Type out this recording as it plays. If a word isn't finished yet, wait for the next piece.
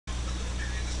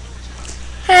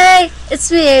Hey,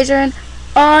 it's me, Adrian,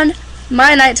 on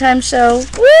my nighttime show.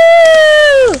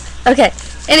 Woo! Okay,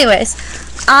 anyways,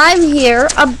 I'm here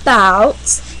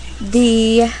about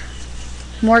the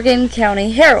Morgan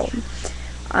County Herald.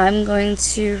 I'm going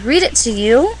to read it to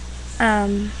you,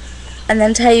 and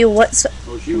then tell you what's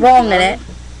wrong in it.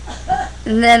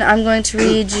 And then I'm going to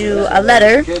read you a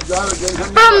letter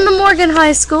from the Morgan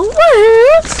High School,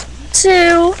 woohoo,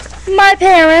 to my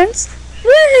parents,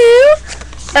 woohoo.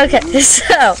 Okay,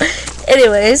 so,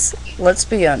 anyways, let's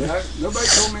begin. Nobody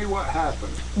told me what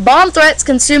happened. Bomb threats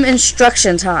consume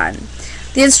instruction time.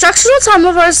 The instructional time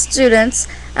of our students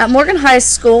at Morgan High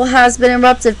School has been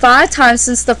interrupted 5 times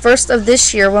since the first of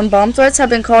this year when bomb threats have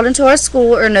been called into our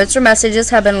school or notes or messages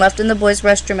have been left in the boys'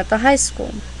 restroom at the high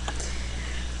school.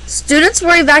 Students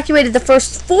were evacuated the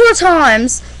first 4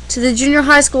 times to the junior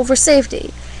high school for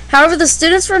safety. However, the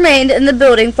students remained in the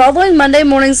building following Monday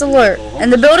morning's alert,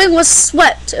 and the building was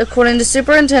swept, according to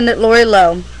Superintendent Lori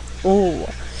Lowe. Ooh.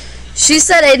 She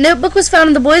said a notebook was found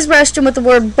in the boys' restroom with the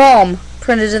word bomb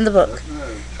printed in the book.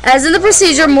 As in the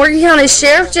procedure, Morgan County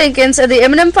Sheriff Jenkins and the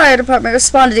M&M Fire Department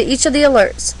responded to each of the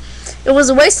alerts. It was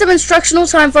a waste of instructional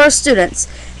time for our students.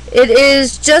 It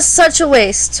is just such a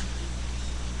waste.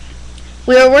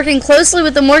 We are working closely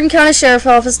with the Morgan County Sheriff's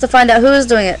Office to find out who is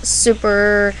doing it,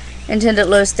 Superintendent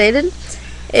Lowe stated.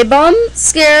 A bomb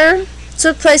scare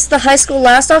took place at the high school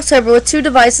last October with 2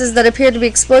 devices that appeared to be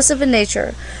explosive in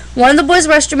nature. One in the boys'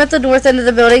 restroom at the north end of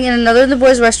the building and another in the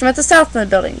boys' restroom at the south end of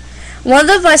the building. One of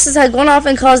the devices had gone off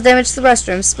and caused damage to the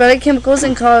restroom, spreading chemicals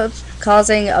and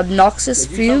causing obnoxious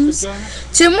fumes.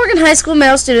 2 Morgan High School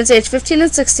male students aged 15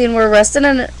 and 16 were arrested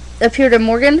and appeared in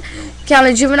Morgan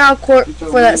County Juvenile Court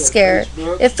for that scare.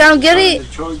 If found guilty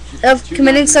of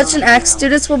committing such an act,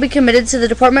 students will be committed to the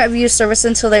Department of Youth Service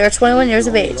until they are 21 years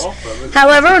of age.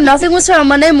 However, nothing was found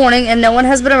Monday morning and no one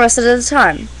has been arrested at the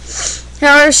time.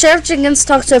 However, Sheriff Jenkins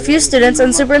talked to a few students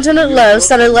and Superintendent Lowe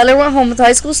said a letter went home with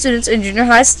high school students and junior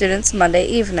high students Monday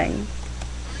evening.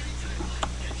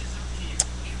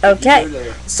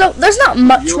 Okay, so there's not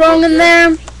much wrong in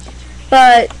there,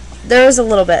 but there is a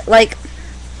little bit. Like,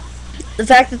 the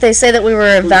fact that they say that we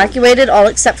were evacuated all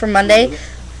except for Monday,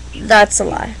 that's a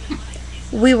lie.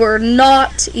 We were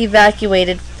not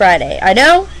evacuated Friday. I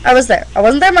know, I was there. I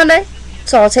wasn't there Monday,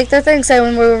 so I'll take their thing saying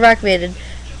when we were evacuated.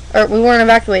 Or we weren't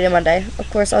evacuated Monday. Of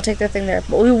course, I'll take their thing there.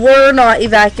 But we were not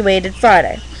evacuated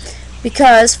Friday.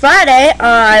 Because Friday,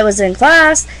 I was in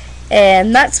class,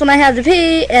 and that's when I had to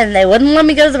pee, and they wouldn't let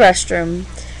me go to the restroom.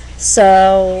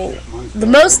 So, the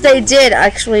most they did,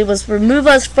 actually, was remove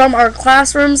us from our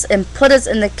classrooms and put us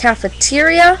in the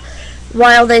cafeteria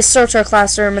while they search our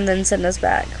classroom and then send us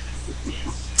back.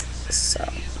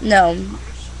 So, no,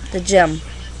 the gym.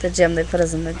 The gym, they put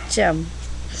us in the gym.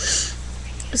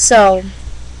 So,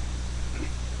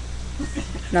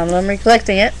 now that I'm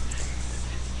recollecting it,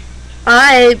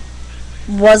 I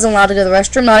wasn't allowed to go to the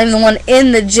restroom, not even the one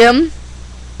in the gym.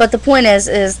 But the point is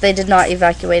they did not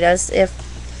evacuate us. If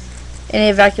any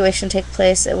evacuation take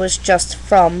place, it was just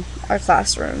from our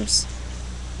classrooms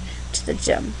to the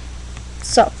gym.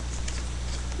 So,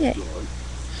 yay.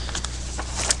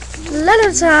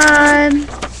 Letter time!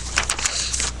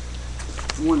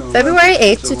 February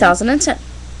 8th, 2010.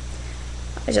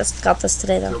 I just got this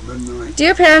today, though.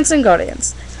 Dear parents and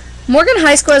guardians, Morgan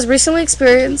High School has recently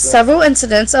experienced several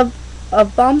incidents of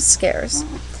bomb scares.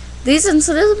 These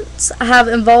incidents have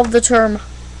involved the term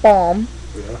bomb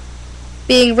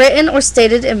being written or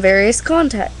stated in various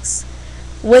contexts.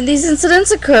 When these incidents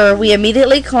occur, we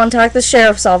immediately contact the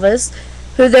Sheriff's Office,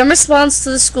 who then responds to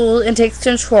the school and takes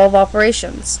control of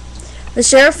operations. The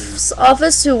Sheriff's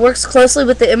Office, who works closely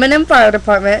with the M&M Fire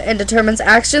Department and determines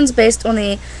actions based on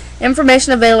the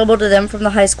information available to them from the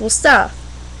high school staff.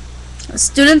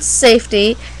 Students'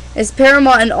 safety is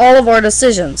paramount in all of our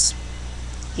decisions.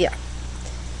 Yeah.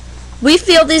 We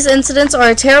feel these incidents are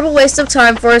a terrible waste of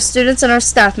time for our students and our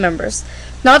staff members,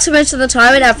 not to mention the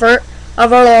time and effort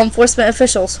of our law enforcement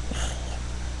officials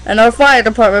and our fire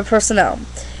department personnel.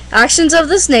 Actions of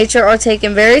this nature are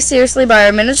taken very seriously by our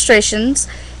administrations,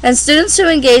 and students who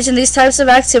engage in these types of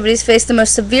activities face the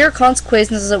most severe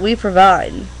consequences that we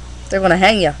provide. They're going to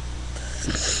hang you.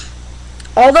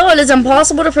 Although it is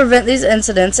impossible to prevent these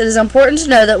incidents, it is important to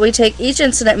know that we take each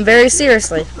incident very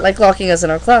seriously, like locking us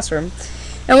in our classroom,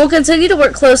 and will continue to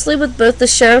work closely with both the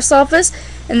Sheriff's Office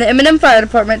and the M&M Fire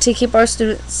Department to keep our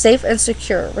students safe and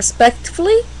secure.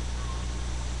 Respectfully,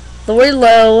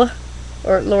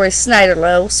 Lori Snyder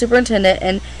Lowe, Superintendent,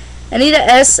 and Anita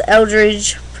S.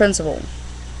 Eldridge, Principal.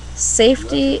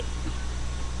 Safety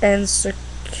and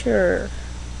secure.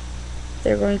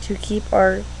 They're going to keep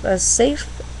us safe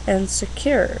and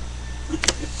secure.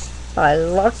 by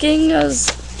locking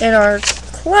us in our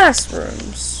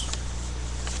classrooms.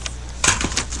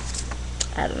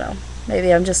 I don't know.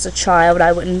 Maybe I'm just a child.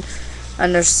 I wouldn't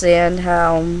understand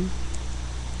how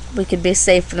we could be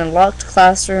safe in a locked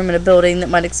classroom in a building that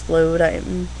might explode.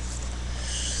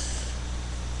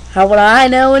 How would I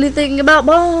know anything about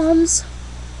bombs?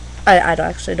 I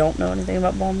actually don't know anything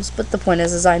about bombs, but the point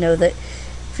is I know that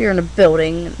if you're in a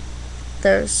building and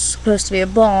there's supposed to be a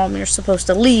bomb, you're supposed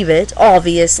to leave it,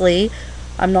 obviously.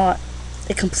 I'm not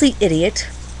a complete idiot.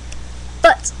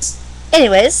 But,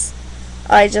 anyways,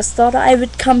 I just thought I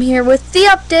would come here with the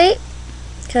update,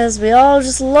 because we all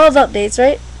just love updates,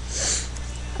 right?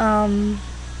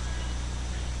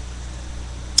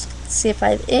 Let's see if I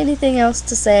have anything else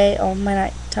to say on my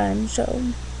nighttime show.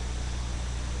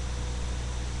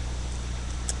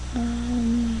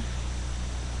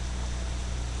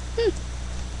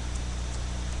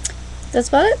 That's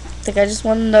about it. I think I just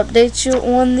wanted to update you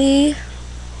on the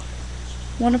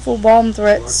wonderful bomb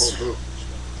threats.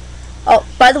 Oh,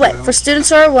 by the way, for students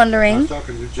who are wondering,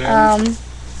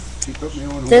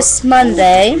 this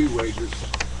Monday,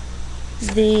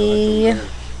 see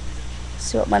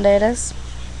what Monday it is?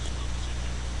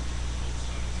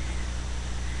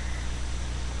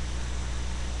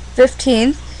 The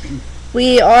 15th,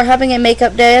 we are having a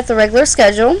makeup day at the regular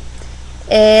schedule,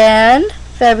 and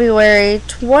February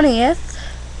 20th,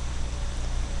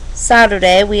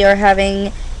 Saturday, we are having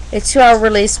a 2-hour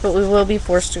release, but we will be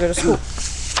forced to go to school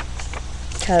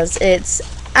because it's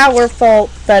our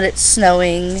fault that it's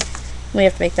snowing. We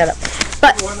have to make that up.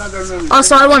 But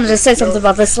also, I wanted to say something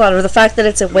about this letter. The fact that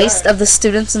it's a waste of the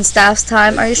students' and staff's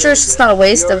time. Are you sure it's just not a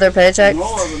waste of their paycheck?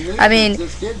 I mean,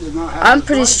 I'm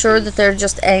pretty sure that they're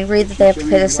just angry that they have to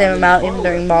pay the same amount even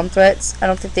during bomb threats. I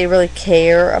don't think they really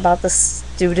care about the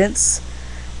students.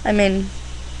 I mean,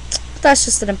 that's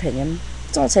just an opinion.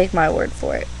 Don't take my word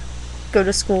for it. Go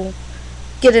to school,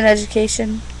 get an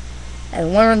education,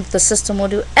 and learn that the system will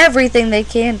do everything they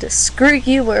can to screw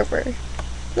you over.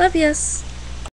 Love yous.